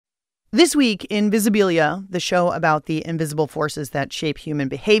This week, Invisibilia, the show about the invisible forces that shape human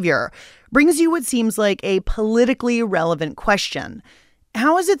behavior, brings you what seems like a politically relevant question.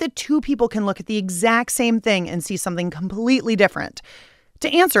 How is it that two people can look at the exact same thing and see something completely different? To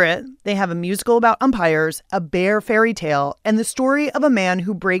answer it, they have a musical about umpires, a bear fairy tale, and the story of a man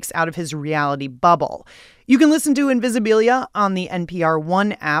who breaks out of his reality bubble. You can listen to Invisibilia on the NPR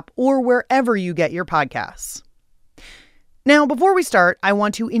One app or wherever you get your podcasts. Now, before we start, I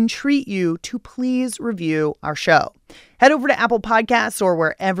want to entreat you to please review our show. Head over to Apple Podcasts or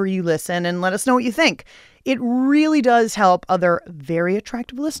wherever you listen and let us know what you think. It really does help other very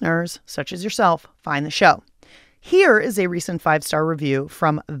attractive listeners, such as yourself, find the show. Here is a recent 5-star review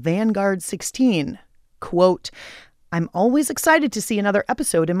from Vanguard 16. Quote, "I'm always excited to see another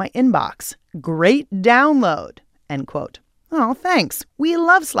episode in my inbox. Great download." End quote. Oh, thanks. We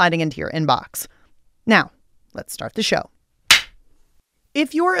love sliding into your inbox. Now, let's start the show.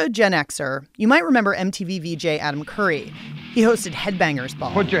 If you're a Gen Xer, you might remember MTV VJ Adam Curry. He hosted Headbangers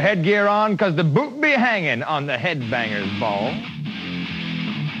Ball. Put your headgear on, because the boot be hanging on the Headbangers Ball.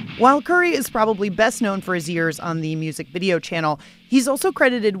 While Curry is probably best known for his years on the music video channel, he's also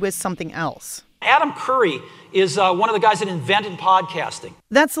credited with something else. Adam Curry is one of the guys that invented podcasting.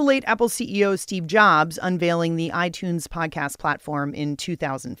 That's the late Apple CEO Steve Jobs unveiling the iTunes podcast platform in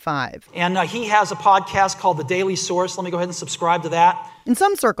 2005. And he has a podcast called The Daily Source. Let me go ahead and subscribe to that. In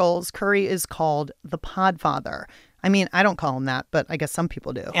some circles, Curry is called the Podfather. I mean, I don't call him that, but I guess some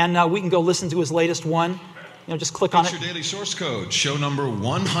people do. And we can go listen to his latest one. Just click on it. Your daily source code, show number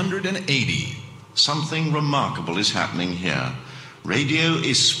 180. Something remarkable is happening here. Radio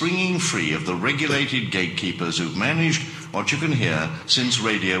is springing free of the regulated gatekeepers who've managed what you can hear since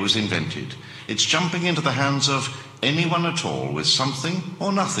radio was invented. It's jumping into the hands of anyone at all with something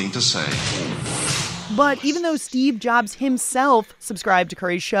or nothing to say. But even though Steve Jobs himself subscribed to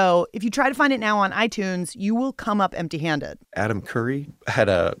Curry's show, if you try to find it now on iTunes, you will come up empty-handed. Adam Curry had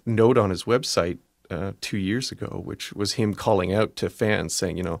a note on his website 2 years ago, which was him calling out to fans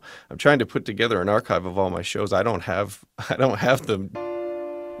saying, I'm trying to put together an archive of all my shows. I don't have them.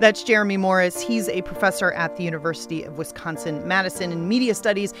 That's Jeremy Morris. He's a professor at the University of Wisconsin-Madison in media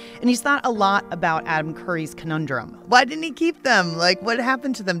studies, and he's thought a lot about Adam Curry's conundrum. Why didn't he keep them? What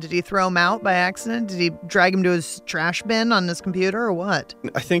happened to them? Did he throw them out by accident? Did he drag them to his trash bin on his computer or what?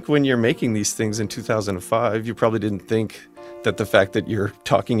 I think when you're making these things in 2005, you probably didn't think that the fact that you're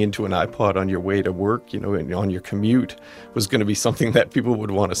talking into an iPod on your way to work, and on your commute was going to be something that people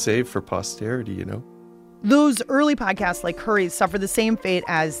would want to save for posterity, Those early podcasts like Curry's suffered the same fate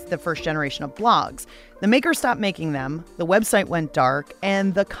as the first generation of blogs. The maker stopped making them, the website went dark,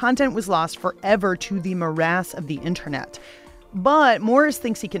 and the content was lost forever to the morass of the internet. But Morris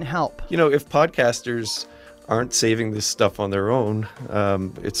thinks he can help. If podcasters aren't saving this stuff on their own,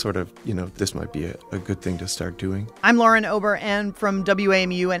 it's sort of, this might be a good thing to start doing. I'm Lauren Ober, and from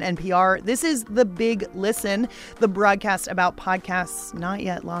WAMU and NPR, this is The Big Listen, the broadcast about podcasts not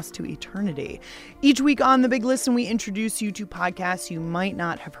yet lost to eternity. Each week on The Big Listen, we introduce you to podcasts you might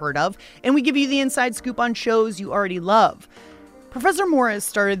not have heard of, and we give you the inside scoop on shows you already love. Professor Morris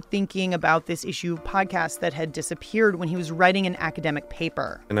started thinking about this issue of podcasts that had disappeared when he was writing an academic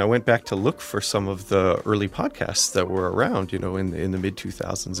paper. And I went back to look for some of the early podcasts that were around, in the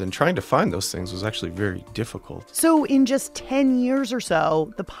mid-2000s, and trying to find those things was actually very difficult. So in just 10 years or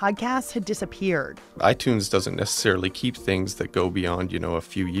so, the podcasts had disappeared. iTunes doesn't necessarily keep things that go beyond, a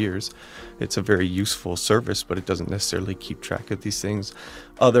few years. It's a very useful service, but it doesn't necessarily keep track of these things.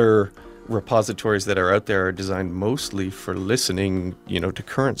 Other repositories that are out there are designed mostly for listening, to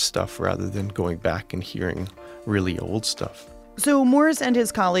current stuff rather than going back and hearing really old stuff. So Morris and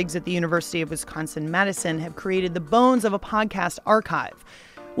his colleagues at the University of Wisconsin-Madison have created the bones of a podcast archive.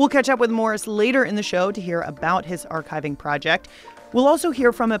 We'll catch up with Morris later in the show to hear about his archiving project. We'll also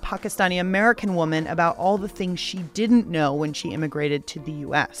hear from a Pakistani-American woman about all the things she didn't know when she immigrated to the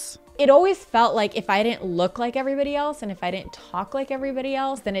U.S. It always felt like if I didn't look like everybody else and if I didn't talk like everybody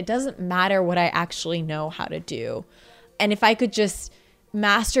else, then it doesn't matter what I actually know how to do. And if I could just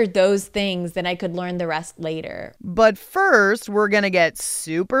master those things, then I could learn the rest later. But first, we're going to get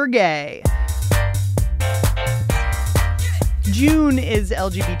super gay. June is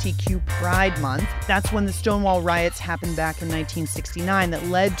LGBTQ Pride Month. That's when the Stonewall riots happened back in 1969 that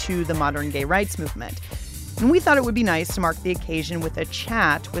led to the modern gay rights movement. And we thought it would be nice to mark the occasion with a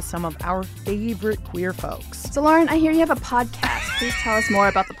chat with some of our favorite queer folks. So, Lauren, I hear you have a podcast. Please tell us more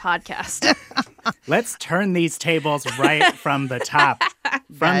about the podcast. Let's turn these tables right from the top,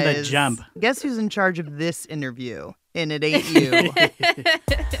 from the jump. Guess who's in charge of this interview? And it ain't you.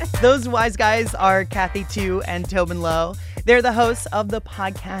 Those wise guys are Kathy Tu and Tobin Lowe. They're the hosts of the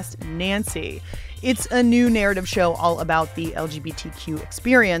podcast Nancy. It's a new narrative show all about the LGBTQ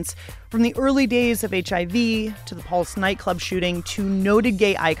experience, from the early days of HIV to the Pulse nightclub shooting to noted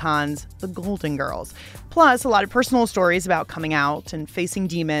gay icons, the Golden Girls. Plus, a lot of personal stories about coming out and facing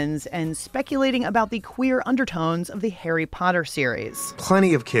demons and speculating about the queer undertones of the Harry Potter series.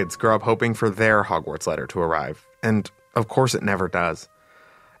 Plenty of kids grow up hoping for their Hogwarts letter to arrive, and of course it never does.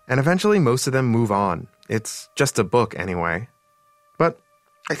 And eventually most of them move on. It's just a book anyway. But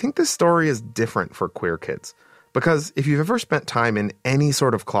I think this story is different for queer kids, because if you've ever spent time in any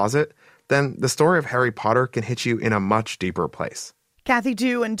sort of closet, then the story of Harry Potter can hit you in a much deeper place. Kathy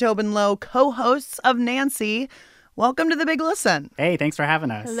Tu and Tobin Lowe, co-hosts of Nancy. Welcome to The Big Listen. Hey, thanks for having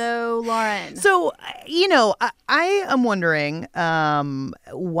us. Hello, Lauren. So, I am wondering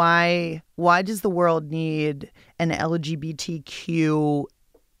why does the world need an LGBTQ-esque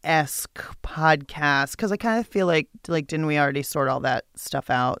podcast? Because I kind of feel like didn't we already sort all that stuff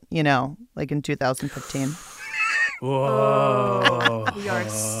out, like in 2015? Whoa. We are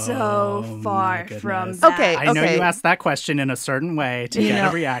so far from that. Okay. I know you asked that question in a certain way to get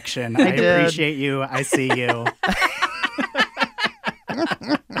a reaction. I appreciate you. I see you.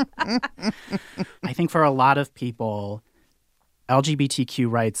 I think for a lot of people, LGBTQ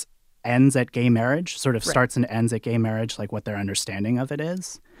rights ends at gay marriage, sort of starts and ends at gay marriage, like what their understanding of it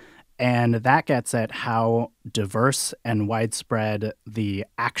is. And that gets at how diverse and widespread the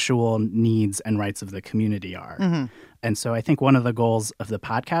actual needs and rights of the community are. Mm-hmm. And so I think one of the goals of the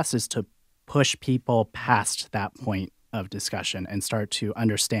podcast is to push people past that point of discussion and start to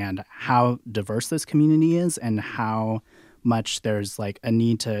understand how diverse this community is and how much there's like a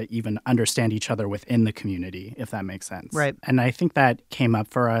need to even understand each other within the community, if that makes sense. Right. And I think that came up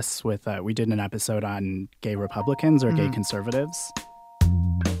for us with, we did an episode on gay Republicans or gay conservatives.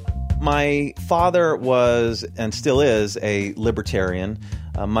 My father was and still is a libertarian.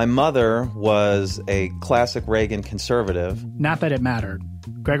 My mother was a classic Reagan conservative. Not that it mattered.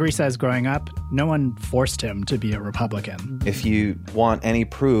 Gregory says growing up, no one forced him to be a Republican. If you want any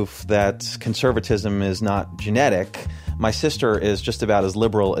proof that conservatism is not genetic, my sister is just about as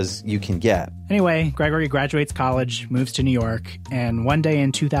liberal as you can get. Anyway, Gregory graduates college, moves to New York, and one day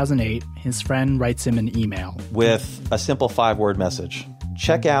in 2008, his friend writes him an email. With a simple 5-word message.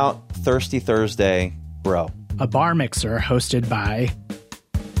 Check out Thirsty Thursday, bro. A bar mixer hosted by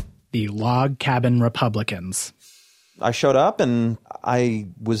the Log Cabin Republicans. I showed up and I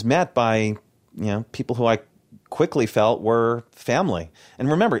was met by, people who I quickly felt were family. And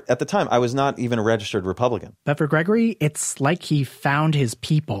remember, at the time, I was not even a registered Republican. But for Gregory, it's like he found his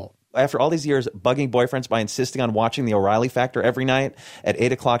people. After all these years bugging boyfriends by insisting on watching The O'Reilly Factor every night at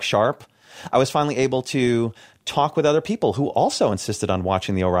 8 o'clock sharp, I was finally able to talk with other people who also insisted on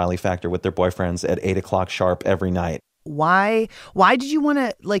watching The O'Reilly Factor with their boyfriends at 8 o'clock sharp every night. Why did you want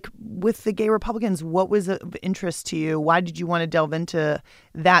to, with the gay Republicans, what was of interest to you? Why did you want to delve into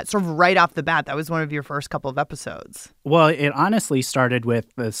that sort of right off the bat? That was one of your first couple of episodes. Well, it honestly started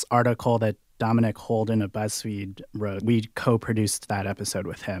with this article that Dominic Holden of BuzzFeed wrote. We co-produced that episode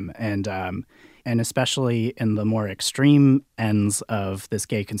with him. And especially in the more extreme ends of this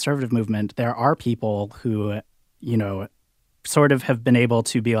gay conservative movement, there are people who, sort of have been able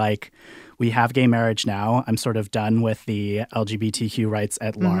to be like, we have gay marriage now. I'm sort of done with the LGBTQ rights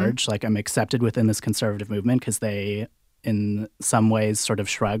at large. Like, I'm accepted within this conservative movement because they, in some ways, sort of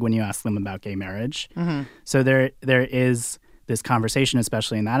shrug when you ask them about gay marriage. Mm-hmm. So there is this conversation,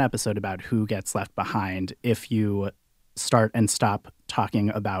 especially in that episode, about who gets left behind if you start and stop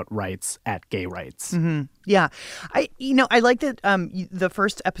talking about rights at gay rights. Mm-hmm. Yeah. I like that the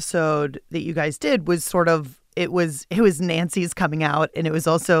first episode that you guys did was sort of, it was Nancy's coming out, and it was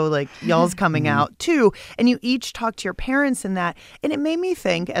also like y'all's coming out too. And you each talked to your parents in that, and it made me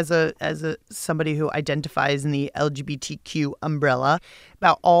think as a somebody who identifies in the LGBTQ umbrella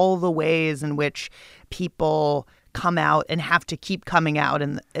about all the ways in which people come out and have to keep coming out,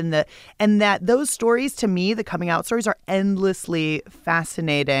 and that those stories, to me, the coming out stories, are endlessly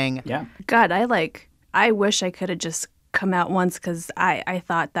fascinating. Yeah. God, I wish I could have just come out once, because I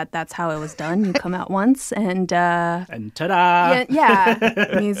thought that's how it was done. You come out once and ta-da!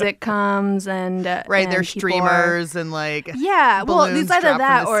 Yeah. Music comes and right, and there's streamers and well, it's either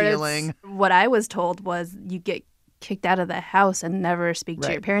that or ceiling. What I was told was you get kicked out of the house and never speak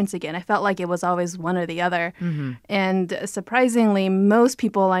to your parents again. I felt like it was always one or the other. Mm-hmm. And surprisingly, most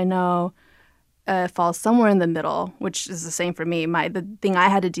people I know fall somewhere in the middle, which is the same for me. The thing I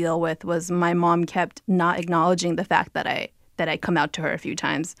had to deal with was my mom kept not acknowledging the fact that I come out to her a few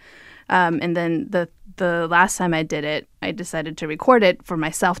times. And then the last time I did it, I decided to record it for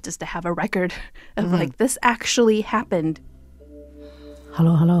myself just to have a record of like, this actually happened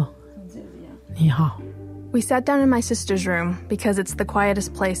Hello, hello. 你好. We sat down in my sister's room because it's the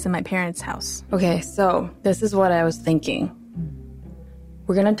quietest place in my parents' house. Okay, so this is what I was thinking.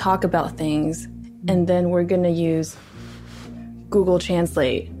 We're going to talk about things, and then we're going to use Google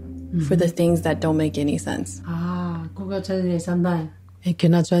Translate for the things that don't make any sense. Google Translate sometimes. It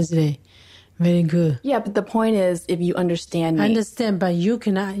cannot translate. Very good. Yeah, but the point is, if you understand me. I understand, but you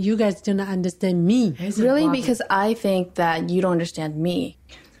guys do not understand me. Really? Because I think that you don't understand me.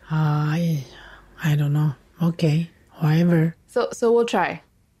 I don't know. Okay, whatever. So we'll try.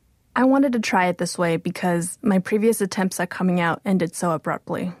 I wanted to try it this way because my previous attempts at coming out ended so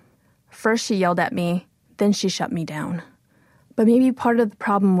abruptly. First she yelled at me, then she shut me down. But maybe part of the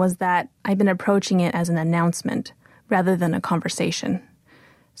problem was that I've been approaching it as an announcement rather than a conversation.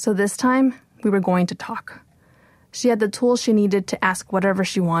 So this time, we were going to talk. She had the tools she needed to ask whatever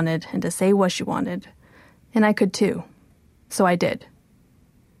she wanted and to say what she wanted. And I could too. So I did.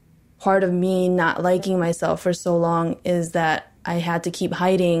 Part of me not liking myself for so long is that I had to keep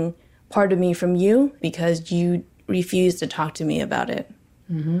hiding part of me from you because you refused to talk to me about it.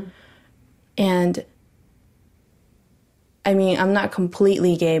 Mm-hmm. And I mean, I'm not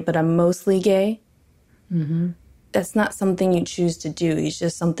completely gay, but I'm mostly gay. Mm-hmm. That's not something you choose to do. It's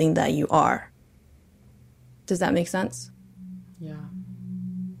just something that you are. Does that make sense? Yeah.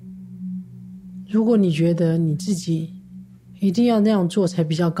 如果你觉得你自己一定要那样做才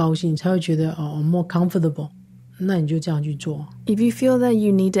比较高兴，才会觉得more comfortable，那你就这样去做。If you feel that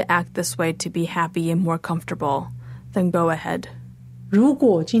you need to act this way to be happy and more comfortable, then go ahead. 如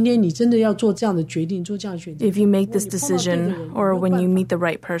果今天你真的要做这样的决定，做这样的选择 If you make this decision, or when you meet the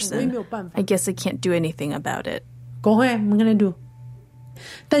right person, I guess I can't do anything about it. Go ahead, I'm gonna do.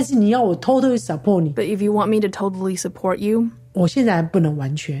 但是你要我 totally support 你。But if you want me to totally support you, 我现在还不能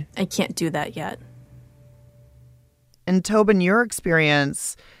完全。I can't do that yet. And Tobin, your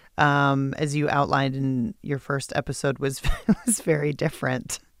experience, as you outlined in your first episode, was very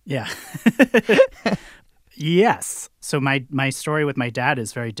different. Yeah. Yes. So my story with my dad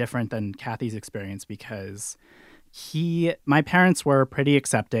is very different than Kathy's experience because my parents were pretty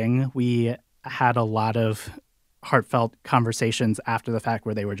accepting. We had a lot of heartfelt conversations after the fact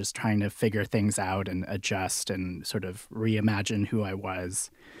where they were just trying to figure things out and adjust and sort of reimagine who I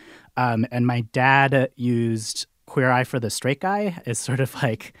was. And my dad used Queer Eye for the Straight Guy as sort of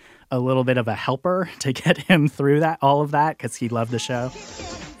like a little bit of a helper to get him through all of that because he loved the show.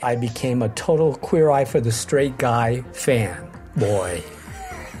 I became a total Queer Eye for the Straight Guy fan. Boy.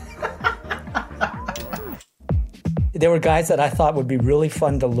 There were guys that I thought would be really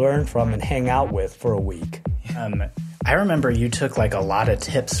fun to learn from and hang out with for a week. I remember you took like a lot of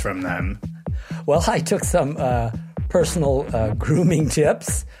tips from them. Well, I took some personal grooming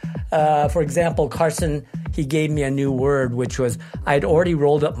tips. For example, Carson, he gave me a new word, which was I'd already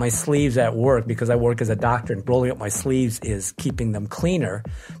rolled up my sleeves at work because I work as a doctor, and rolling up my sleeves is keeping them cleaner.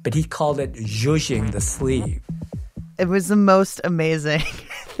 But he called it zhuzhing the sleeve. It was the most amazing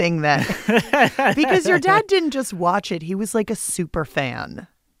thing because your dad didn't just watch it. He was like a super fan.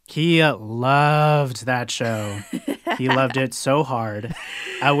 He loved that show. He loved it so hard,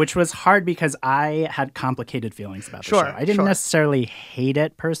 which was hard because I had complicated feelings about the show. I didn't necessarily hate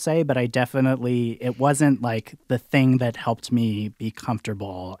it per se, but it wasn't like the thing that helped me be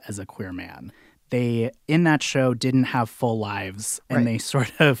comfortable as a queer man. They, in that show, didn't have full lives, and they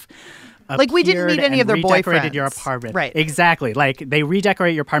sort of like we didn't meet any of their boyfriends. Your apartment. Right. Exactly. Like they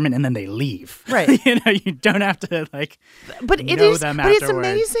redecorate your apartment and then they leave. Right. You don't have to them afterwards. It's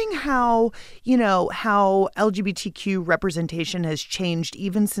amazing how, how LGBTQ representation has changed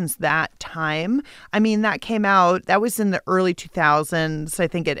even since that time. I mean, that was in the early 2000s. I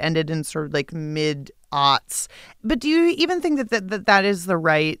think it ended in sort of like mid-aughts. But do you even think that is the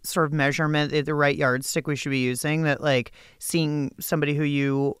right sort of measurement, the right yardstick we should be using, that like seeing somebody who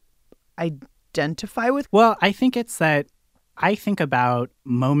you identify with? Well, I think it's that I think about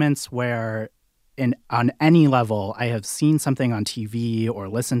moments where on any level I have seen something on TV or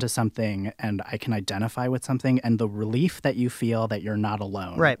listened to something and I can identify with something, and the relief that you feel that you're not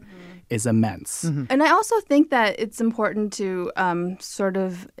alone is immense. Mm-hmm. And I also think that it's important to sort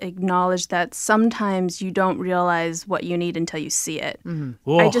of acknowledge that sometimes you don't realize what you need until you see it.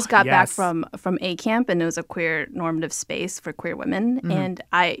 Mm-hmm. Ooh, I just got back from A Camp, and it was a queer normative space for queer women. Mm-hmm. And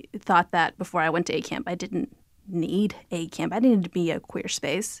I thought that before I went to A Camp, I didn't need A Camp. I needed to be a queer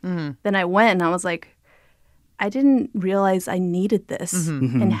space. Mm-hmm. Then I went and I was like, I didn't realize I needed this,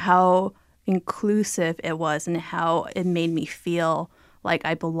 Mm-hmm. and how inclusive it was and how it made me feel like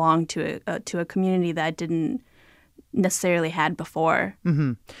I belonged to a community that I didn't necessarily had before.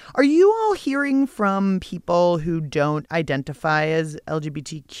 Mm-hmm. Are you all hearing from people who don't identify as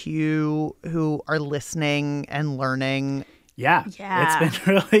LGBTQ who are listening and learning? Yeah. It's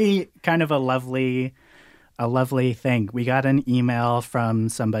been really kind of a lovely thing. We got an email from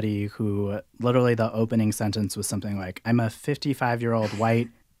somebody who literally the opening sentence was something like, I'm a 55-year-old white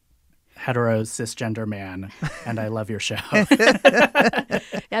hetero cisgender man and I love your show.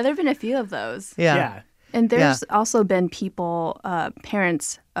 Yeah, there have been a few of those. Yeah. And there's also been people,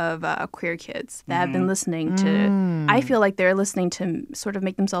 parents of queer kids that have been listening to, I feel like they're listening to sort of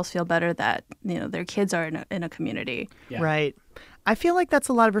make themselves feel better that, their kids are in a community. Yeah. Right. I feel like that's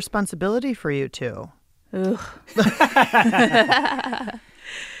a lot of responsibility for you too. Ugh.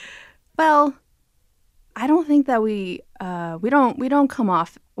 Well, I don't think that we don't come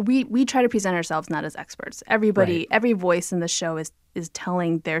off. We try to present ourselves not as experts. Everybody, every voice in the show is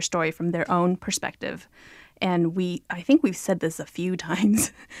telling their story from their own perspective, and I think we've said this a few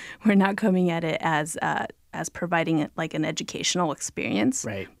times. We're not coming at it as providing it like an educational experience,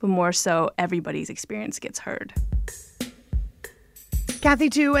 right? But more so, everybody's experience gets heard. Kathy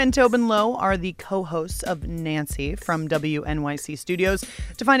Tu and Tobin Lowe are the co-hosts of Nancy from WNYC Studios.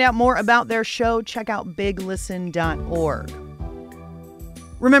 To find out more about their show, check out biglisten.org.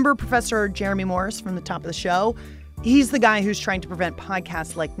 Remember Professor Jeremy Morris from the top of the show? He's the guy who's trying to prevent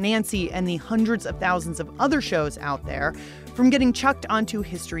podcasts like Nancy and the hundreds of thousands of other shows out there from getting chucked onto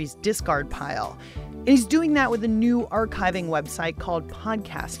history's discard pile. And he's doing that with a new archiving website called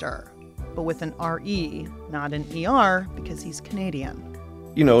Podcaster, but with an R-E, not an E-R, because he's Canadian.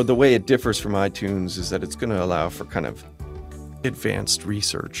 The way it differs from iTunes is that it's going to allow for kind of advanced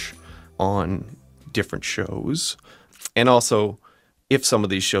research on different shows. And also, if some of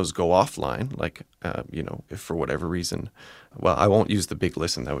these shows go offline, like, if for whatever reason, well, I won't use the big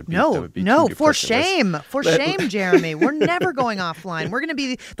listen. That would be No, too for depressing. shame, Jeremy. We're never going offline. We're going to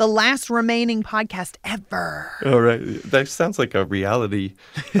be the last remaining podcast ever. All right. That sounds like a reality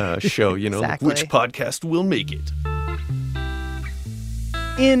show, Exactly. Which podcast will make it?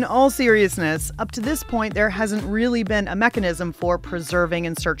 In all seriousness, up to this point, there hasn't really been a mechanism for preserving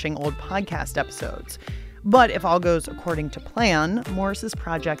and searching old podcast episodes. But if all goes according to plan, Morris's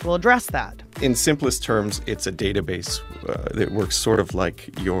project will address that. In simplest terms, it's a database that works sort of like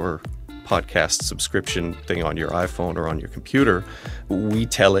your podcast subscription thing on your iPhone or on your computer. We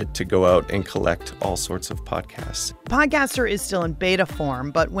tell it to go out and collect all sorts of podcasts. Podcaster is still in beta form,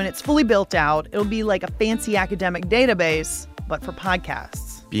 but when it's fully built out, it'll be like a fancy academic database, but for podcasts.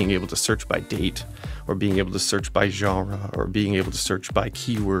 Being able to search by date, or being able to search by genre, or being able to search by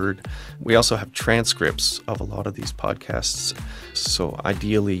keyword. We also have transcripts of a lot of these podcasts. So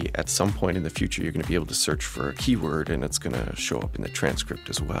ideally, at some point in the future, you're going to be able to search for a keyword and it's going to show up in the transcript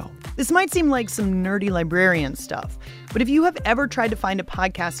as well. This might seem like some nerdy librarian stuff, but if you have ever tried to find a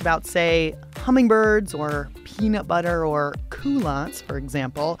podcast about, say, hummingbirds or peanut butter or culottes, for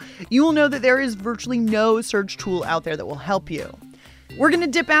example, you will know that there is virtually no search tool out there that will help you. We're going to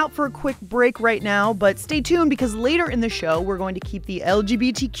dip out for a quick break right now, but stay tuned because later in the show, we're going to keep the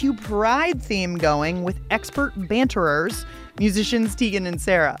LGBTQ pride theme going with expert banterers, musicians Tegan and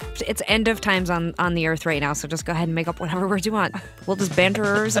Sara. It's end of times on the earth right now, so just go ahead and make up whatever words you want. We'll just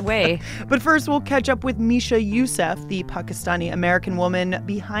banterers away. But first, we'll catch up with Misha Youssef, the Pakistani-American woman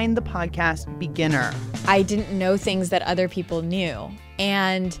behind the podcast Beginner. I didn't know things that other people knew,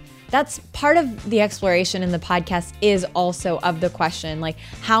 and that's part of the exploration in the podcast is also of the question, like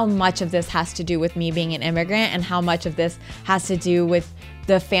how much of this has to do with me being an immigrant and how much of this has to do with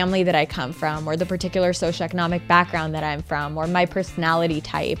the family that I come from or the particular socioeconomic background that I'm from or my personality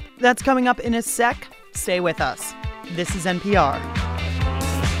type. That's coming up in a sec. Stay with us. This is NPR.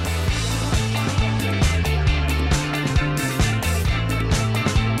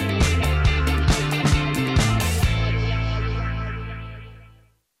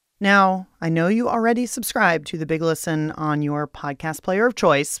 Now, I know you already subscribe to The Big Listen on your podcast player of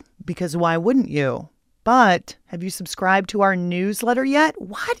choice, because why wouldn't you? But have you subscribed to our newsletter yet?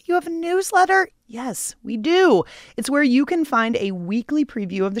 What? You have a newsletter? Yes, we do. It's where you can find a weekly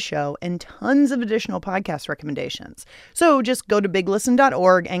preview of the show and tons of additional podcast recommendations. So just go to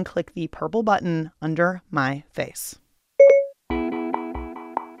biglisten.org and click the purple button under my face.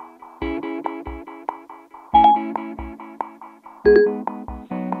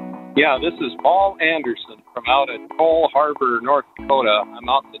 Yeah, this is Paul Anderson from out at Cole Harbor, North Dakota. I'm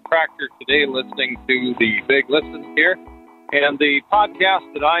out in the tractor today listening to the Big Listen here. And the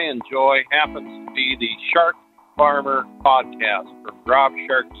podcast that I enjoy happens to be the Shark Farmer podcast from Rob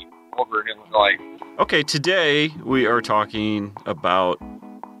Sharkey over in Illinois. Okay, today we are talking about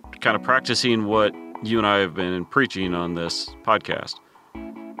kind of practicing what you and I have been preaching on this podcast.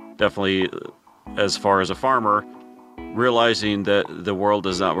 Definitely, as far as a farmer, realizing that the world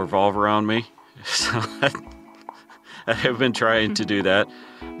does not revolve around me. So I have been trying to do that.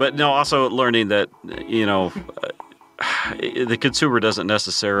 But no, also learning that, the consumer doesn't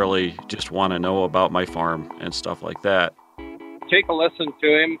necessarily just want to know about my farm and stuff like that. Take a listen to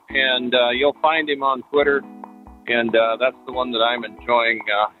him, and you'll find him on Twitter. And that's the one that I'm enjoying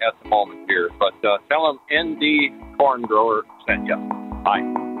at the moment here. But tell him ND Corn Grower sent you. Bye.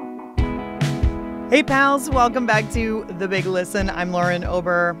 Hey, pals. Welcome back to The Big Listen. I'm Lauren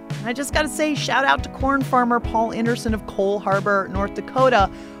Ober. I just got to say, shout out to corn farmer Paul Anderson of Cole Harbor, North Dakota,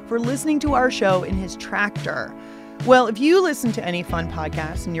 for listening to our show in his tractor. Well, if you listen to any fun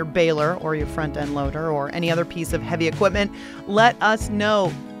podcasts in your baler or your front end loader or any other piece of heavy equipment, let us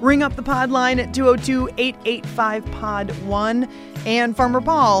know. Ring up the pod line at 202-885-POD1. And Farmer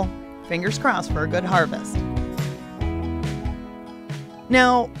Paul, fingers crossed for a good harvest.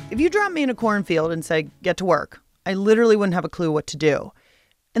 Now, if you dropped me in a cornfield and said, get to work, I literally wouldn't have a clue what to do.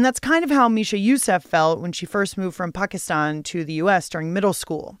 And that's kind of how Misha Youssef felt when she first moved from Pakistan to the U.S. during middle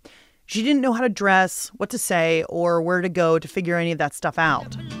school. She didn't know how to dress, what to say, or where to go to figure any of that stuff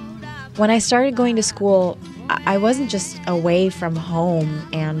out. When I started going to school, I wasn't just away from home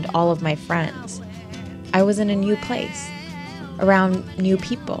and all of my friends. I was in a new place, around new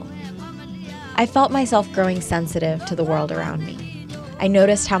people. I felt myself growing sensitive to the world around me. I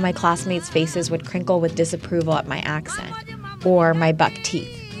noticed how my classmates' faces would crinkle with disapproval at my accent, or my buck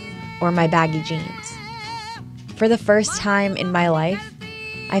teeth, or my baggy jeans. For the first time in my life,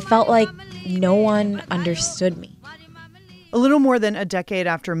 I felt like no one understood me. A little more than a decade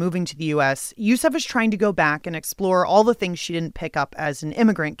after moving to the U.S., Youssef is trying to go back and explore all the things she didn't pick up as an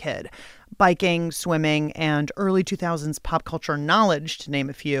immigrant kid. Biking, swimming, and early 2000s pop culture knowledge, to name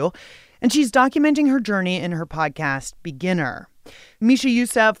a few. And she's documenting her journey in her podcast, Beginner. Misha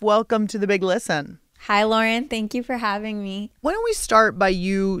Youssef, welcome to The Big Listen. Hi, Lauren. Thank you for having me. Why don't we start by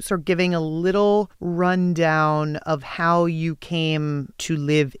you sort of giving a little rundown of how you came to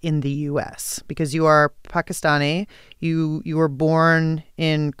live in the U.S. Because you are Pakistani. You were born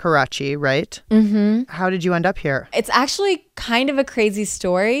in Karachi, right? Mm-hmm. How did you end up here? It's actually kind of a crazy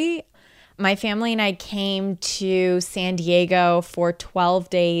story. My family and I came to San Diego for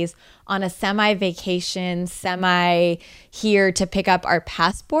 12 days on a semi-vacation, here to pick up our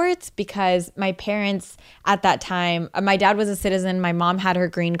passports because my parents at that time, my dad was a citizen, my mom had her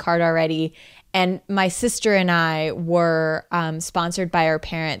green card already, and my sister and I were sponsored by our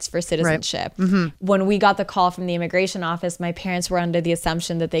parents for citizenship. Right. Mm-hmm. When we got the call from the immigration office, my parents were under the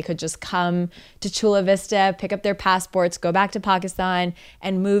assumption that they could just come to Chula Vista, pick up their passports, go back to Pakistan,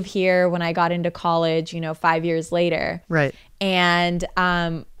 and move here when I got into college, 5 years later. Right. And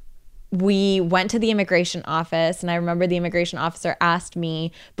we went to the immigration office, and I remember the immigration officer asked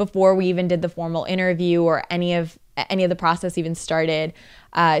me before we even did the formal interview or any of the process even started.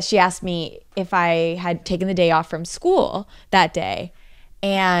 She asked me if I had taken the day off from school that day,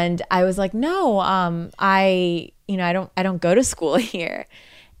 and I was like, no, I don't go to school here.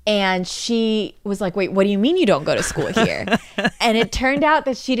 And she was like, wait, what do you mean you don't go to school here? And it turned out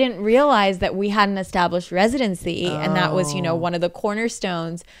that she didn't realize that we had an established residency. Oh. And that was, one of the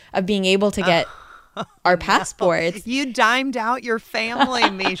cornerstones of being able to get our passports. No. You dimed out your family,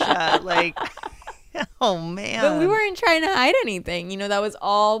 Misha. Oh, man. But we weren't trying to hide anything. That was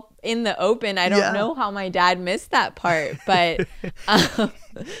all in the open. I don't know how my dad missed that part. But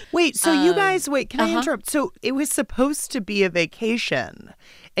wait, so you guys, can I interrupt? So it was supposed to be a vacation.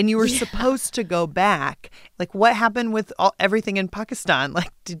 And you were supposed to go back. What happened with everything in Pakistan?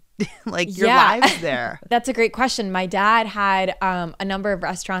 Your lives there? That's a great question. My dad had a number of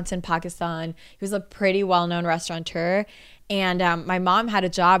restaurants in Pakistan. He was a pretty well-known restaurateur. And my mom had a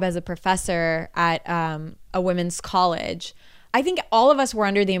job as a professor at a women's college. I think all of us were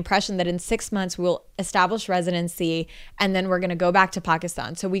under the impression that in 6 months we'll establish residency and then we're going to go back to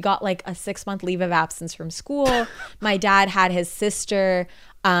Pakistan. So we got a 6-month leave of absence from school. My dad had his sister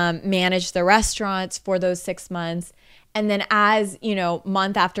manage the restaurants for those 6 months. And then as,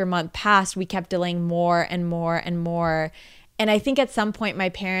 month after month passed, we kept delaying more and more and more. And I think at some point my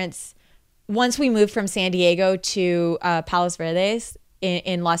parents, once we moved from San Diego to Palos Verdes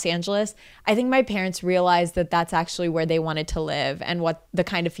in Los Angeles, I think my parents realized that that's actually where they wanted to live and what the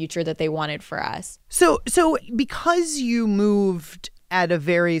kind of future that they wanted for us. So because you moved at a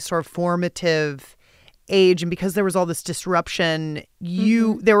very sort of formative age and because there was all this disruption,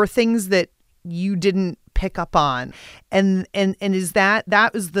 there were things that you didn't pick up on. And is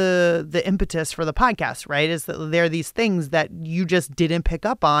that was the impetus for the podcast, right? Is that there are these things that you just didn't pick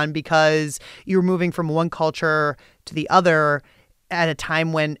up on because you're moving from one culture to the other at a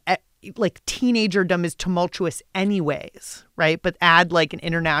time when like teenagerdom is tumultuous anyways, right? But add like an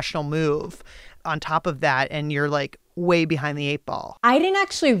international move on top of that and you're like way behind the eight ball. I didn't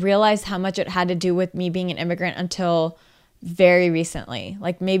actually realize how much it had to do with me being an immigrant until very recently,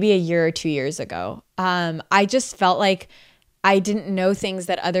 like maybe a year or 2 years ago. I just felt like I didn't know things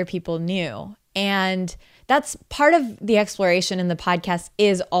that other people knew. And that's part of the exploration in the podcast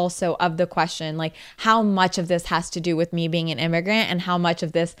is also of the question, like how much of this has to do with me being an immigrant and how much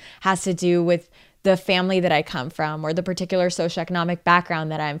of this has to do with the family that I come from or the particular socioeconomic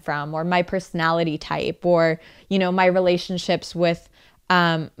background that I'm from or my personality type or, you know, my relationships with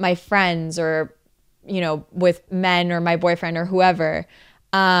my friends or, you know, with men or my boyfriend or whoever.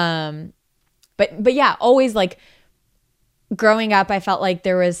 But yeah, always like growing up, I felt like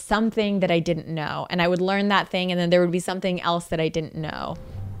there was something that I didn't know and I would learn that thing and then there would be something else that I didn't know.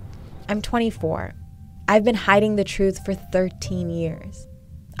 I'm 24. I've been hiding the truth for 13 years.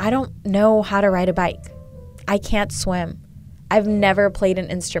 I don't know how to ride a bike. I can't swim. I've never played an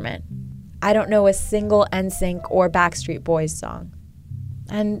instrument. I don't know a single NSYNC or Backstreet Boys song.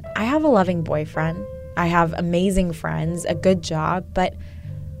 And I have a loving boyfriend. I have amazing friends, a good job, but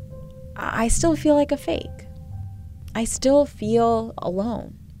I still feel like a fake. I still feel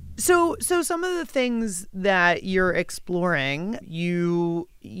alone. So some of the things that you're exploring, you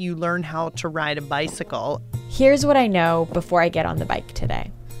learn how to ride a bicycle. Here's what I know before I get on the bike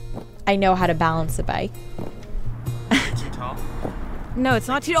today. I know how to balance a bike. Too tall? No, it's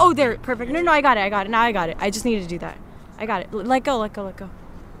not too. Oh, there, perfect. No, I got it. Now I got it. I just needed to do that. I got it. Let go. Let go.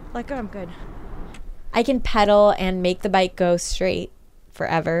 I'm good. I can pedal and make the bike go straight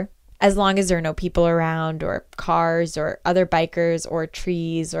forever, as long as there are no people around or cars or other bikers or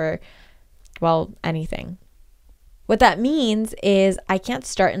trees or, well, anything. What that means is I can't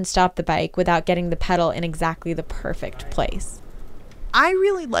start and stop the bike without getting the pedal in exactly the perfect place. I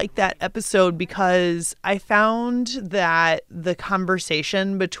really liked that episode because I found that the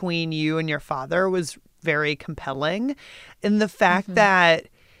conversation between you and your father was very compelling. And the fact that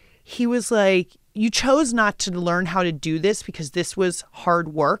he was like, you chose not to learn how to do this because this was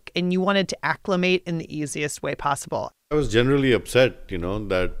hard work and you wanted to acclimate in the easiest way possible. I was generally upset,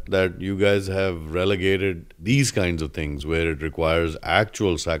 that you guys have relegated these kinds of things where it requires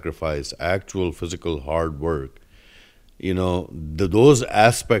actual sacrifice, actual physical hard work. Those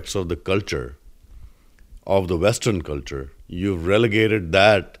aspects of the culture, of the Western culture, you've relegated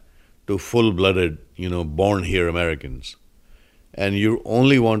that to full-blooded, born-here Americans. And you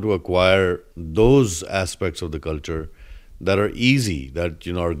only want to acquire those aspects of the culture that are easy, that,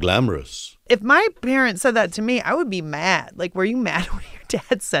 are glamorous. If my parents said that to me, I would be mad. Like, were you mad when your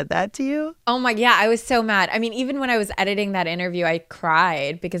dad said that to you? Oh my, yeah, I was so mad. I mean, even when I was editing that interview, I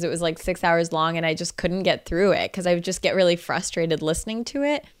cried because it was like 6 hours long and I just couldn't get through it because I would just get really frustrated listening to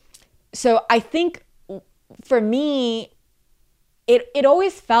it. So I think for me, it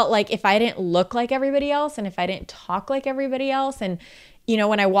always felt like if I didn't look like everybody else and if I didn't talk like everybody else and,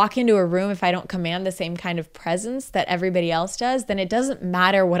 when I walk into a room, if I don't command the same kind of presence that everybody else does, then it doesn't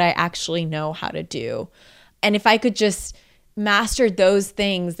matter what I actually know how to do. And if I could just master those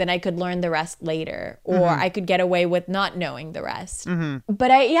things, then I could learn the rest later or I could get away with not knowing the rest.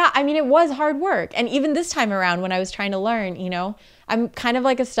 But it was hard work. And even this time around when I was trying to learn, I'm kind of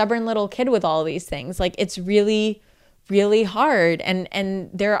like a stubborn little kid with all these things. Like it's really, really hard. And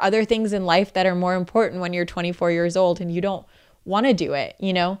there are other things in life that are more important when you're 24 years old and you don't want to do it,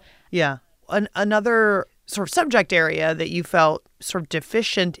 Yeah. Another sort of subject area that you felt sort of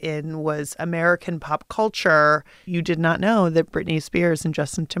deficient in was American pop culture. You did not know that Britney Spears and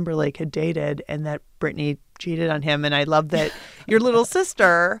Justin Timberlake had dated and that Britney cheated on him. And I love that your little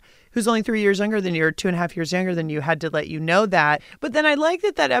sister, who's only 3 years younger than you, or 2.5 years younger than you, had to let you know that. But then I like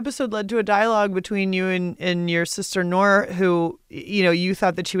that episode led to a dialogue between you and your sister Noor, who, you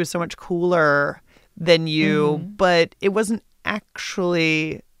thought that she was so much cooler than you, but it wasn't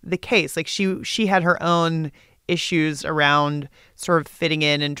actually the case. Like she had her own issues around sort of fitting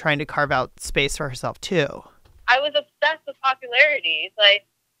in and trying to carve out space for herself too. I was obsessed with popularity. Like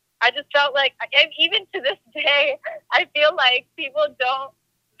I just felt like, and even to this day, I feel like people don't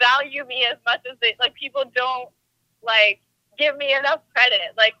value me as much as people don't give me enough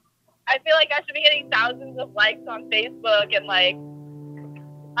credit. Like I feel like I should be getting thousands of likes on Facebook and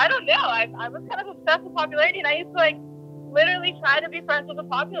I don't know. I was kind of obsessed with popularity and I used to literally try to be friends with the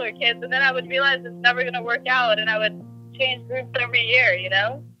popular kids, and then I would realize it's never going to work out, and I would change groups every year,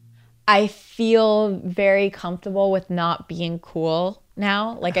 I feel very comfortable with not being cool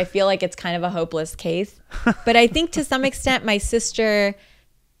now. Like, I feel like it's kind of a hopeless case. But I think to some extent, my sister,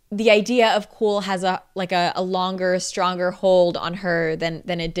 the idea of cool has a longer, stronger hold on her than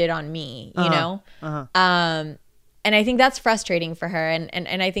it did on me, you know? And I think that's frustrating for her.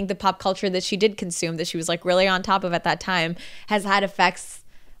 And I think the pop culture that she did consume, that she was like really on top of at that time, has had effects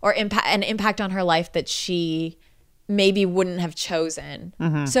or an impact on her life that she maybe wouldn't have chosen.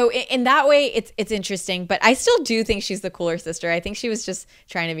 So in that way, it's interesting. But I still do think she's the cooler sister. I think she was just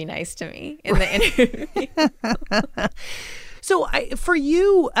trying to be nice to me in the interview. So for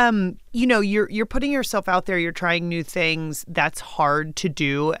you, you know, you're putting yourself out there. You're trying new things. That's hard to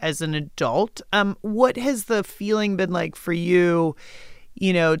do as an adult. What has the feeling been like for you,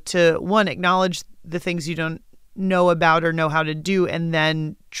 you know, to, one, acknowledge the things you don't know about or know how to do, and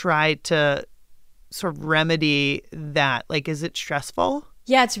then try to sort of remedy that? Like, is it stressful?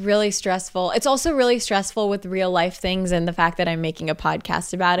 Yeah, it's really stressful. It's also really stressful with real life things and the fact that I'm making a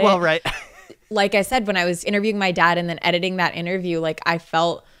podcast about it. Well, right. Like I said, when I was interviewing my dad and then editing that interview, like, I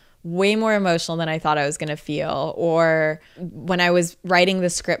felt way more emotional than I thought I was going to feel. Or when I was writing the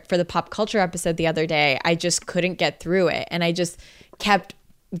script for the pop culture episode the other day, I just couldn't get through it. And I just kept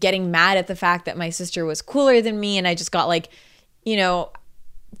getting mad at the fact that my sister was cooler than me. And I just got like, you know,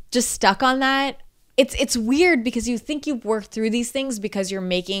 just stuck on that. It's weird because you think you've worked through these things because you're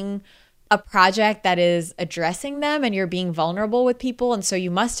making a project that is addressing them and you're being vulnerable with people. And so you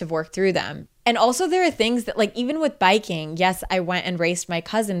must have worked through them. And also there are things that, like, even with biking, yes, I went and raced my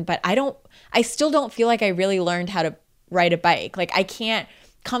cousin, but I still don't feel like I really learned how to ride a bike. Like, I can't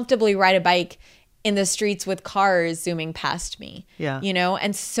comfortably ride a bike in the streets with cars zooming past me. Yeah. You know?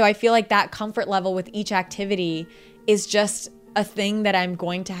 And so I feel like that comfort level with each activity is just a thing that I'm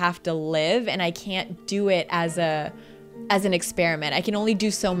going to have to live, and I can't do it as an experiment. I can only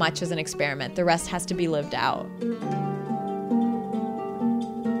do so much as an experiment. The rest has to be lived out.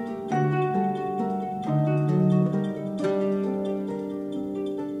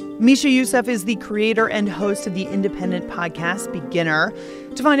 Misha Youssef is the creator and host of the independent podcast Beginner.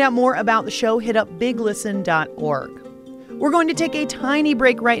 To find out more about the show, hit up biglisten.org. We're going to take a tiny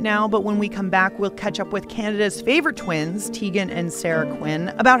break right now, but when we come back, we'll catch up with Canada's favorite twins, Tegan and Sara Quinn,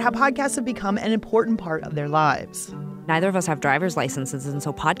 about how podcasts have become an important part of their lives. Neither of us have driver's licenses, and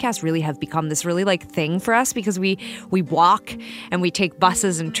so podcasts really have become this really like thing for us because we walk and we take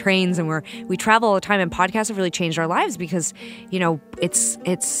buses and trains and we travel all the time, and podcasts have really changed our lives because, you know,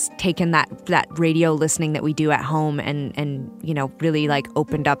 it's taken that radio listening that we do at home and you know, really like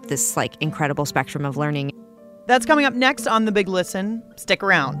opened up this like incredible spectrum of learning. That's coming up next on The Big Listen. Stick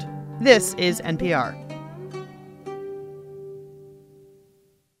around. This is NPR.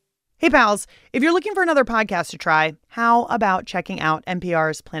 Hey, pals, if you're looking for another podcast to try, how about checking out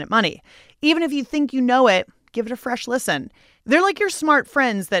NPR's Planet Money? Even if you think you know it, give it a fresh listen. They're like your smart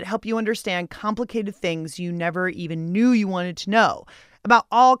friends that help you understand complicated things you never even knew you wanted to know about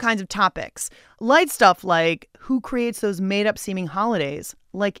all kinds of topics. Light stuff like who creates those made-up seeming holidays,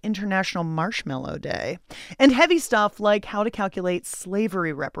 like International Marshmallow Day, and heavy stuff like how to calculate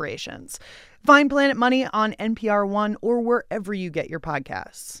slavery reparations. Find Planet Money on NPR One or wherever you get your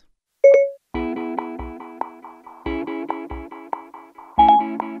podcasts.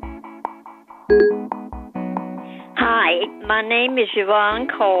 Hi, my name is Yvonne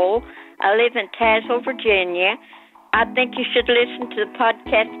Cole. I live in Tazewell, Virginia. I think you should listen to the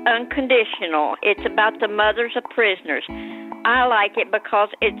podcast Unconditional. It's about the mothers of prisoners. I like it because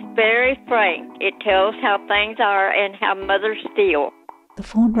it's very frank. It tells how things are and how mothers feel. The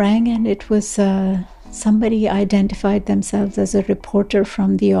phone rang and it was somebody identified themselves as a reporter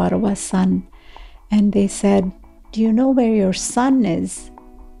from the Ottawa Sun. And they said, "Do you know where your son is?"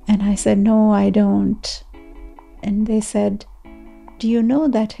 And I said, "No, I don't." And they said, "Do you know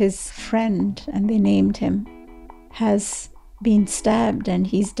that his friend," and they named him, "has been stabbed and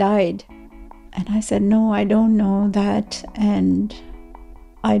he's died?" And I said, "No, I don't know that, and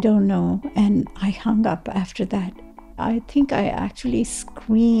I don't know." And I hung up after that. I think I actually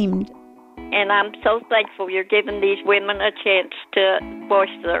screamed. And I'm so thankful you're giving these women a chance to voice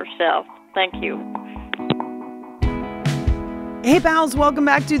themselves. Thank you. Hey, pals, welcome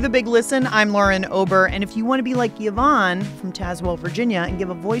back to The Big Listen. I'm Lauren Ober, and if you want to be like Yvonne from Tazewell, Virginia, and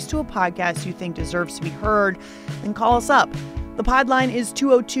give a voice to a podcast you think deserves to be heard, then call us up. The pod line is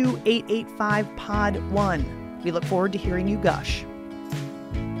 202-885-POD1. We look forward to hearing you gush.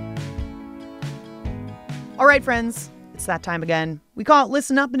 All right, friends, it's that time again. We call it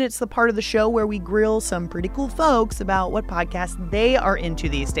Listen Up, and it's the part of the show where we grill some pretty cool folks about what podcasts they are into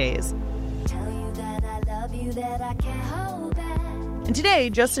these days. And today,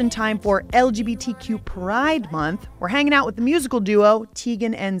 just in time for LGBTQ Pride Month, we're hanging out with the musical duo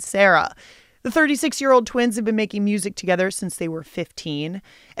Tegan and Sara. The 36-year-old twins have been making music together since they were 15.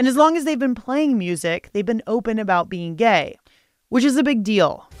 And as long as they've been playing music, they've been open about being gay, which is a big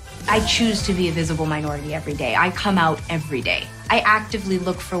deal. I choose to be a visible minority every day. I come out every day. I actively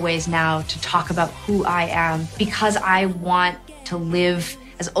look for ways now to talk about who I am because I want to live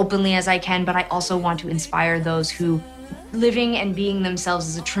as openly as I can, but I also want to inspire those who living and being themselves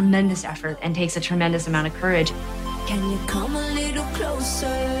is a tremendous effort and takes a tremendous amount of courage. Can you come a little closer?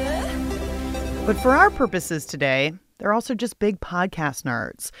 But for our purposes today, they're also just big podcast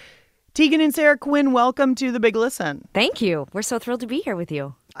nerds. Tegan and Sara Quinn, welcome to The Big Listen. Thank you. We're so thrilled to be here with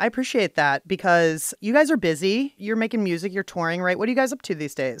you. I appreciate that because you guys are busy. You're making music. You're touring, right? What are you guys up to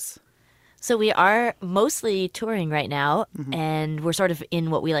these days? So we are mostly touring right now, and we're sort of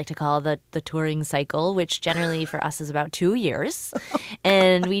in what we like to call the touring cycle, which generally for us is about 2 years.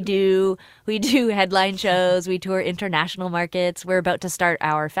 And we do headline shows, we tour international markets. We're about to start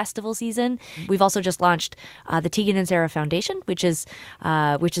our festival season. We've also just launched the Tegan and Sara Foundation, which has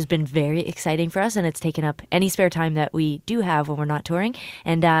been very exciting for us, and it's taken up any spare time that we do have when we're not touring.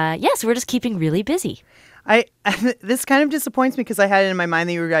 And so we're just keeping really busy. This kind of disappoints me because I had it in my mind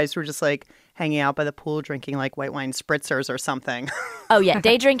that you guys were just like hanging out by the pool drinking like white wine spritzers or something. Oh yeah,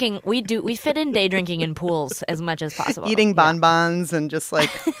 day drinking. We fit in day drinking in pools as much as possible. Eating bonbons and just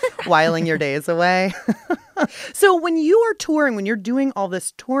like whiling your days away. So when you are touring, when you're doing all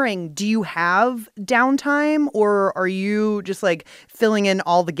this touring, do you have downtime or are you just like filling in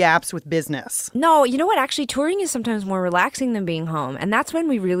all the gaps with business? No, you know what? Actually, touring is sometimes more relaxing than being home. And that's when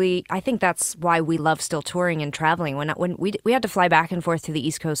I think that's why we love still touring and traveling. When we had to fly back and forth to the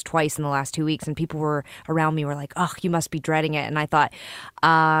East Coast twice in the last 2 weeks and people were around me were like, oh, you must be dreading it. And I thought,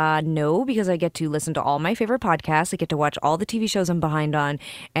 no, because I get to listen to all my favorite podcasts. I get to watch all the TV shows I'm behind on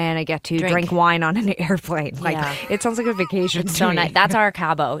and I get to drink wine on an airplane. It sounds like a vacation. It's so nice. That's our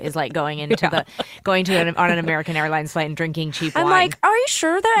Cabo is like going on an American Airlines flight and drinking cheap wine. I'm like, are you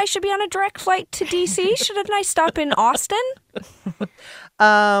sure that I should be on a direct flight to DC? Shouldn't I stop in Austin?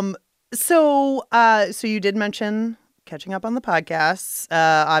 So you did mention catching up on the podcasts.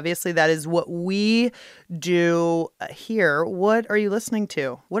 Obviously, that is what we do here. What are you listening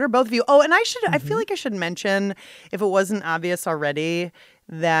to? What are both of you? Oh, and I feel like I should mention, if it wasn't obvious already,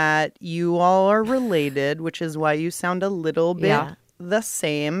 that you all are related, which is why you sound a little bit the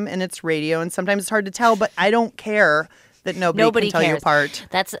same. And it's radio, and sometimes it's hard to tell, but I don't care that nobody can tell you apart.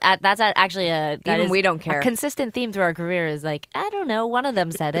 That's actually we don't care. A consistent theme through our career is like, I don't know, one of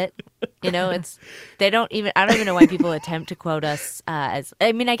them said it. I don't even know why people attempt to quote us as.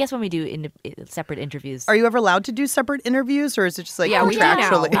 I mean, I guess when we do separate interviews. Are you ever allowed to do separate interviews, or is it just like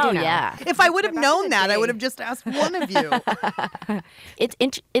contractually? We do now. Yeah. If I would have known that, I would have just asked one of you.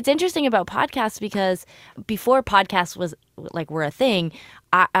 It's interesting about podcasts because before podcasts were a thing.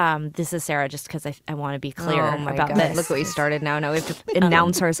 This is Sara, just because I want to be clear about this. Look what we started now. Now we have to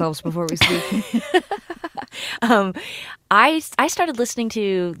announce ourselves before we speak. I started listening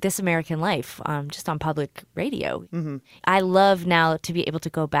to This American Life just on public radio. Mm-hmm. I love now to be able to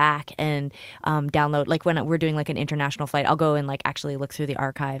go back and download, like when we're doing like an international flight, I'll go and like actually look through the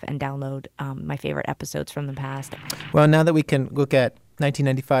archive and download my favorite episodes from the past. Well, now that we can look at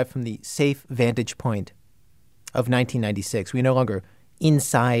 1995 from the safe vantage point of 1996, we no longer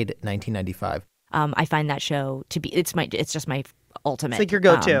inside 1995. I find that show to be it's just my ultimate. It's like your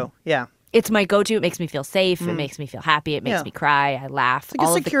go-to. Yeah. It's my go-to. It makes me feel safe. It makes me feel happy. It makes me cry. I laugh. It's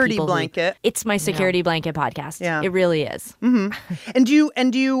like a security blanket. It's my security blanket podcast. Yeah. It really is. Mm-hmm. And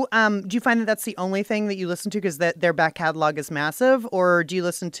do you find that that's the only thing that you listen to because their back catalog is massive, or do you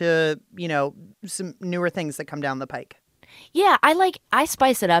listen to some newer things that come down the pike? Yeah, I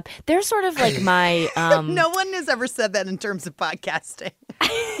spice it up. They're sort of like my No one has ever said that in terms of podcasting.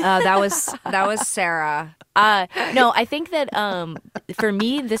 That was Sara. No, I think that for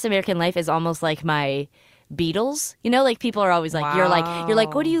me, This American Life is almost like my Beatles. Like people are always like, wow. you're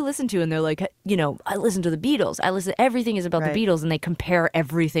like, what do you listen to? And they're like, I listen to the Beatles. Everything is about the Beatles, and they compare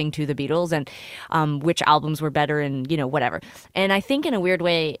everything to the Beatles and which albums were better and whatever. And I think in a weird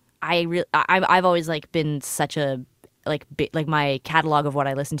way, I've always like been such a like my catalog of what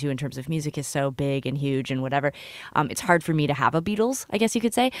I listen to in terms of music is so big and huge and whatever. It's hard for me to have a Beatles, I guess you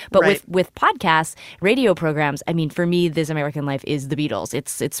could say. But with podcasts, radio programs, I mean, for me, This American Life is the Beatles.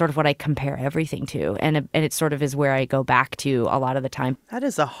 It's sort of what I compare everything to, and it sort of is where I go back to a lot of the time. That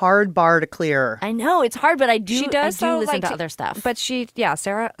is a hard bar to clear. I know it's hard, but I do listen to other stuff. But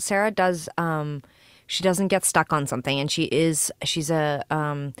Sara does. she doesn't get stuck on something, and she's a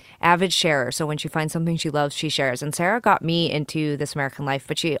avid sharer. So when she finds something she loves, she shares. And Sara got me into This American Life,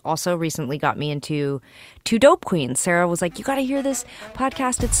 but she also recently got me into Two Dope Queens. Sara was like, you got to hear this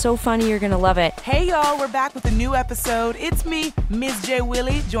podcast. It's so funny. You're going to love it. Hey, y'all. We're back with a new episode. It's me, Ms. J.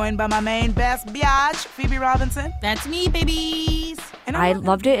 Willie, joined by my main best biatch, Phoebe Robinson. That's me, babies. And I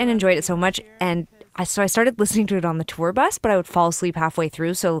loved it and enjoyed it so much. And so I started listening to it on the tour bus, but I would fall asleep halfway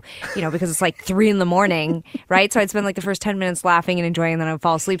through. So, because it's like 3 a.m, right? So I'd spend like the first 10 minutes laughing and enjoying, and then I would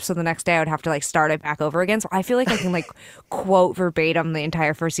fall asleep. So the next day I would have to like start it back over again. So I feel like I can like quote verbatim the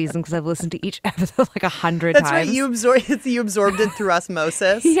entire first season because I've listened to each episode like 100 times. That's right. You absorbed it through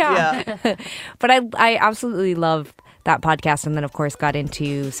osmosis. Yeah. But I absolutely love that podcast, and then of course got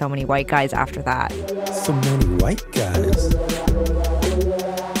into So Many White Guys after that. So many white guys.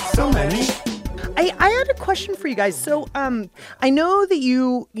 So many. I had a question for you guys. So I know that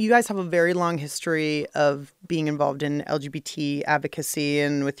you guys have a very long history of being involved in LGBT advocacy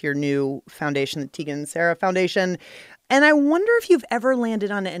and with your new foundation, the Tegan and Sara Foundation. And I wonder if you've ever landed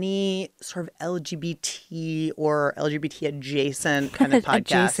on any sort of LGBT or LGBT adjacent kind of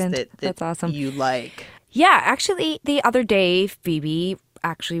podcast That's awesome. You like. Yeah, actually, the other day, Phoebe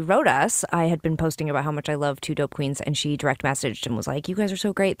actually wrote us. I had been posting about how much I love Two Dope Queens, and she direct messaged and was like, you guys are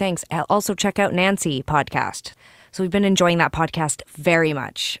so great, thanks. Also check out Nancy podcast. So we've been enjoying that podcast very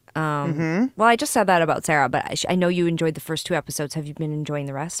much. Well, I just said that about Sara, but I know you enjoyed the first 2 episodes. Have you been enjoying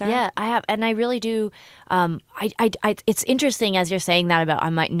the rest, Sara? Yeah, I have, and I really do. It's interesting as you're saying that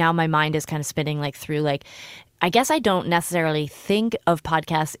about now my mind is kind of spinning like through like. I guess I don't necessarily think of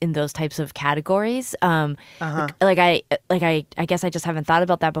podcasts in those types of categories. I guess I just haven't thought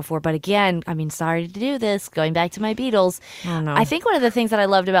about that before. But again, I mean, sorry to do this. Going back to my Beatles, oh, no. I think one of the things that I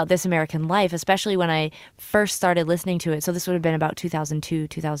loved about This American Life, especially when I first started listening to it, so this would have been about 2002,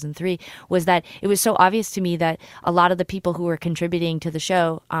 2003, was that it was so obvious to me that a lot of the people who were contributing to the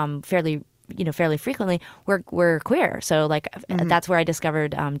show fairly frequently were queer. So that's where I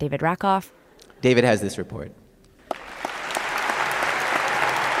discovered David Rakoff. David has this report.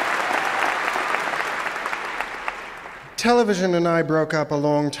 Television and I broke up a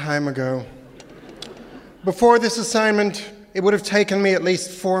long time ago. Before this assignment, it would have taken me at least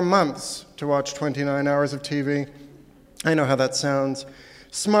 4 months to watch 29 hours of TV. I know how that sounds.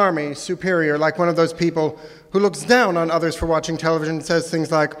 Smarmy, superior, like one of those people who looks down on others for watching television and says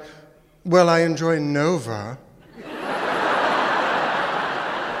things like, well, I enjoy Nova.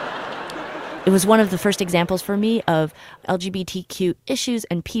 It was one of the first examples for me of LGBTQ issues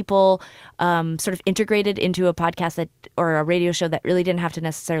and people sort of integrated into a podcast or a radio show that really didn't have to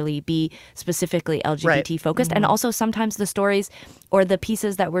necessarily be specifically LGBT focused. Mm-hmm. And also sometimes the stories or the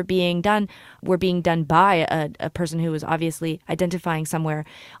pieces that were being done by a person who was obviously identifying somewhere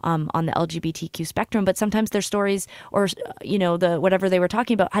on the LGBTQ spectrum. But sometimes their stories or, the whatever they were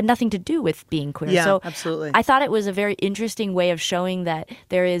talking about had nothing to do with being queer. Yeah, so absolutely. I thought it was a very interesting way of showing that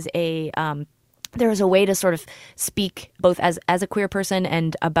there is a way to sort of speak both as a queer person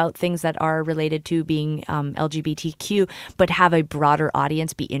and about things that are related to being LGBTQ, but have a broader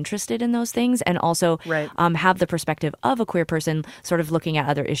audience be interested in those things, and also have the perspective of a queer person sort of looking at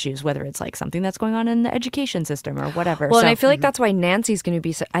other issues, whether it's like something that's going on in the education system or whatever. Well, and I feel like that's why Nancy's going to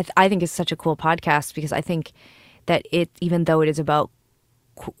be, I think it's such a cool podcast, because I think that even though it is about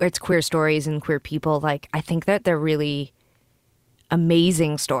it's queer stories and queer people, like I think that they're really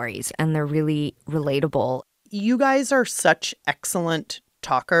amazing stories and they're really relatable. You guys are such excellent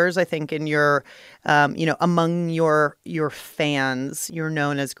talkers. I think in your, among your fans, you're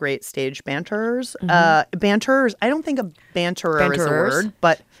known as great stage banterers. Mm-hmm. Banterers. I don't think a banterer is a word,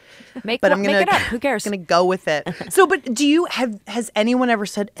 but I'm gonna make it up. Who cares? I'm gonna go with it. So, but has anyone ever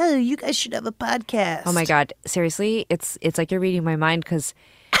said, "Oh, you guys should have a podcast"? Oh my God, seriously, it's like you're reading my mind, because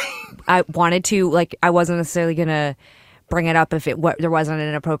I wanted to, I wasn't necessarily gonna bring it up if there wasn't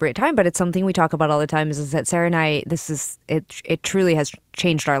an appropriate time, but it's something we talk about all the time. Is that Sara and I? It truly has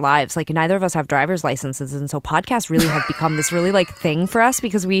changed our lives. Like, neither of us have driver's licenses, and so podcasts really have become this really thing for us,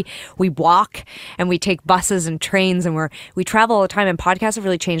 because we walk and we take buses and trains and we travel all the time, and podcasts have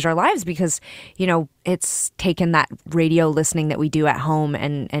really changed our lives because it's taken that radio listening that we do at home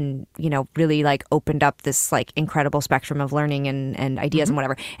and really opened up this incredible spectrum of learning and ideas and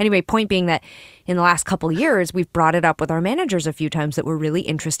whatever. Anyway, point being that in the last couple of years, we've brought it up with our managers a few times that we're really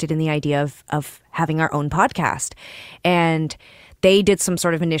interested in the idea of having our own podcast. And they did some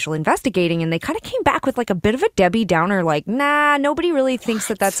sort of initial investigating, and they kind of came back with like a bit of a Debbie Downer, like, nah, nobody really thinks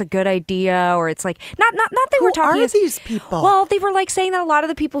that that's a good idea, or it's like not they were talking. Who are these people? Well, they were like saying that a lot of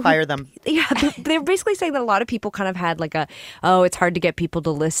the people fire them. Yeah, they were basically saying that a lot of people kind of had like it's hard to get people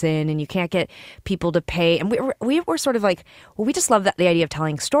to listen, and you can't get people to pay, and we were sort of like, well, we just love the idea of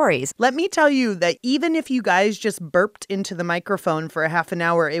telling stories. Let me tell you that even if you guys just burped into the microphone for a half an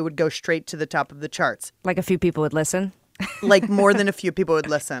hour, it would go straight to the top of the charts. Like a few people would listen. Like more than a few people would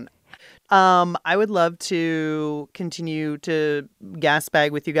listen. I would love to continue to gas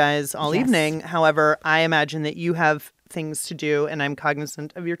bag with you guys all evening. However, I imagine that you have things to do, and I'm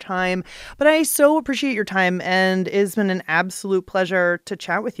cognizant of your time. But I so appreciate your time, and it's been an absolute pleasure to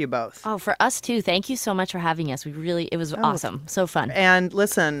chat with you both. Oh, for us too. Thank you so much for having us. It was awesome. So fun. And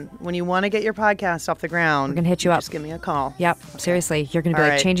listen, when you want to get your podcast off the ground, we're going to hit you up. Just give me a call. Yep. Okay. Seriously. You're going to be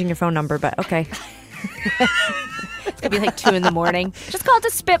like changing your phone number, but okay. It's going to be like 2 a.m. Just call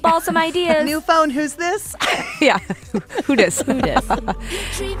to spitball some ideas. New phone, who's this? Yeah. Who dis? Who dis?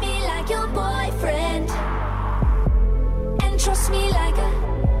 Treat me like your boyfriend and trust me like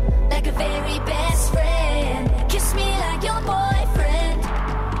a very best friend. Kiss me like your boyfriend.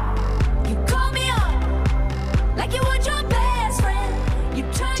 You call me up like you would your best friend.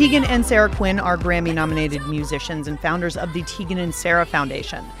 Tegan and Sara Quinn are Grammy-nominated musicians and founders of the Tegan and Sara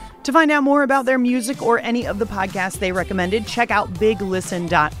Foundation. To find out more about their music or any of the podcasts they recommended, check out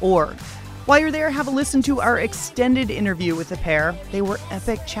biglisten.org. While you're there, have a listen to our extended interview with the pair. They were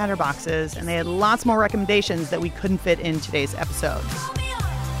epic chatterboxes, and they had lots more recommendations that we couldn't fit in today's episode.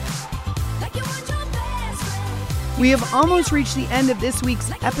 We have almost reached the end of this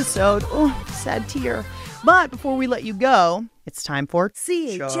week's episode. Oh, sad tear. But before we let you go, it's time for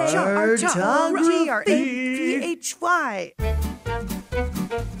Chartography.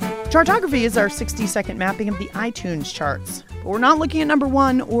 Chartography is our 60-second mapping of the iTunes charts. But we're not looking at number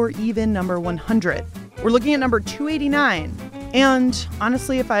 1 or even number 100. We're looking at number 289. And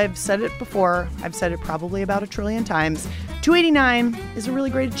honestly, if I've said it before, I've said it probably about 1 trillion times. 289 is a really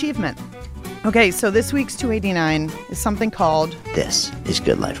great achievement. Okay, so this week's 289 is something called This is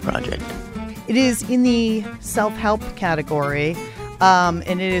Good Life Project. It is in the self-help category. And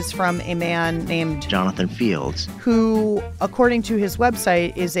it is from a man named Jonathan Fields, who, according to his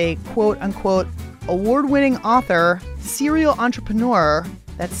website, is a quote-unquote award-winning author, serial entrepreneur.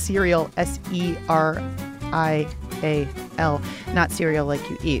 That's serial, S-E-R-I-A-L, not cereal like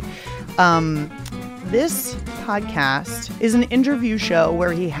you eat. This podcast is an interview show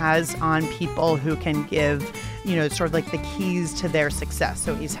where he has on people who can give, sort of like the keys to their success.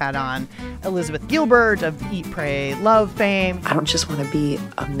 So he's had on Elizabeth Gilbert of Eat, Pray, Love fame. I don't just want to be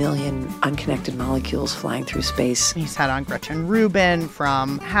a million unconnected molecules flying through space. He's had on Gretchen Rubin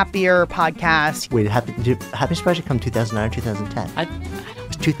from Happier podcast. Wait, Happiest Project come 2009 or 2010? It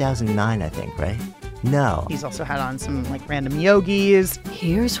was 2009, I think, right? No. He's also had on some random yogis.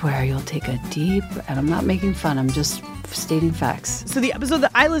 Here's where you'll take a deep, and I'm not making fun, I'm just stating facts. So the episode that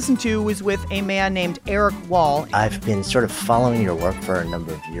I listened to was with a man named Eric Wall. I've been sort of following your work for a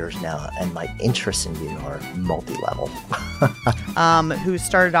number of years now, and my interests in you are multi-level. Who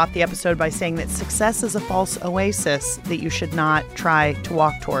started off the episode by saying that success is a false oasis that you should not try to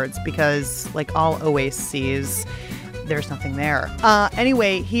walk towards because, like all oases, there's nothing there.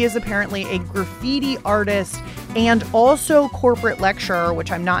 Anyway, he is apparently a graffiti artist and also corporate lecturer, which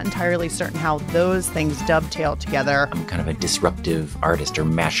I'm not entirely certain how those things dovetail together. I'm kind of a disruptive artist or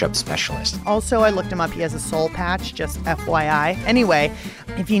mashup specialist. Also, I looked him up. He has a soul patch, just FYI. Anyway,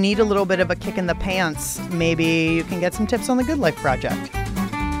 if you need a little bit of a kick in the pants, maybe you can get some tips on the Good Life Project.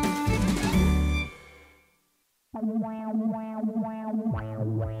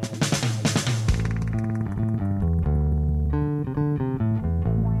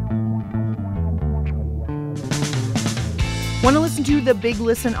 Want to listen to The Big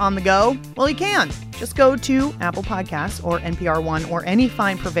Listen on the go? Well, you can. Just go to Apple Podcasts or NPR One or any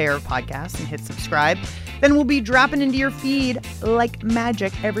fine purveyor of podcasts and hit subscribe. Then we'll be dropping into your feed like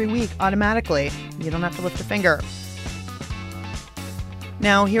magic every week automatically. You don't have to lift a finger.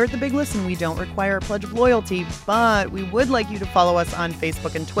 Now, here at The Big Listen, we don't require a pledge of loyalty, but we would like you to follow us on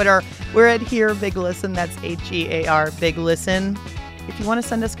Facebook and Twitter. We're at Here Big Listen. That's HEAR Big Listen. If you want to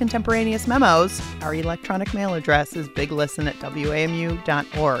send us contemporaneous memos, our electronic mail address is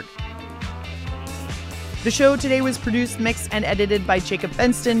biglisten@wamu.org. The show today was produced, mixed, and edited by Jacob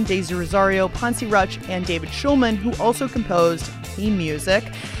Benston, Daisy Rosario, Ponce Rutch, and David Schulman, who also composed theme music.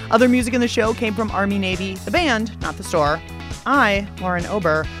 Other music in the show came from Army Navy, the band, not the store. I, Lauren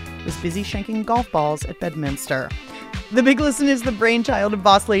Ober, was busy shanking golf balls at Bedminster. The Big Listen is the brainchild of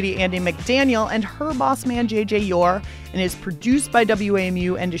boss lady Andy McDaniel and her boss man JJ Yore, and is produced by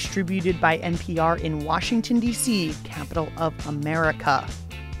WAMU and distributed by NPR in Washington, D.C., capital of America.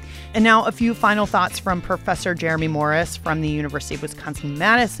 And now a few final thoughts from Professor Jeremy Morris from the University of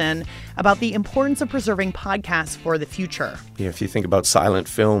Wisconsin-Madison about the importance of preserving podcasts for the future. Yeah, if you think about silent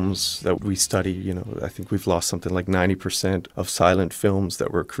films that we study, I think we've lost something like 90% of silent films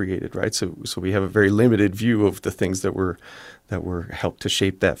that were created, right? So we have a very limited view of the things that were helped to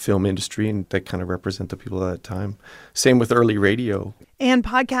shape that film industry and that kind of represent the people at that time. Same with early radio. And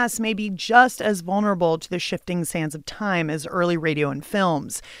podcasts may be just as vulnerable to the shifting sands of time as early radio and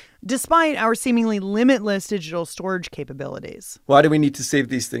films, despite our seemingly limitless digital storage capabilities. Why do we need to save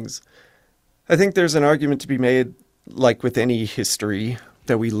these things? I think there's an argument to be made, like with any history,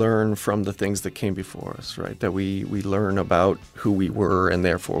 that we learn from the things that came before us, right? That we learn about who we were, and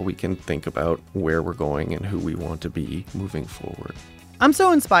therefore we can think about where we're going and who we want to be moving forward. I'm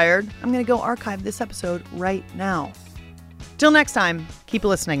so inspired, I'm going to go archive this episode right now. Till next time, keep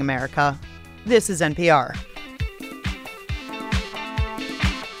listening, America. This is NPR.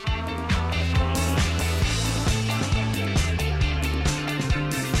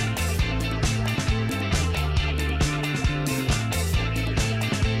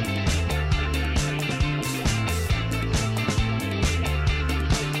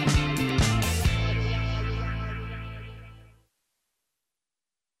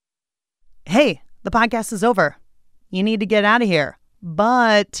 Hey, the podcast is over. You need to get out of here.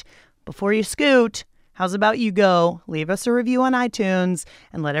 But before you scoot, how's about you go, leave us a review on iTunes,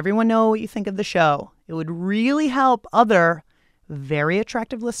 and let everyone know what you think of the show. It would really help other very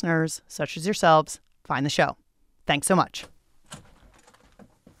attractive listeners, such as yourselves, find the show. Thanks so much.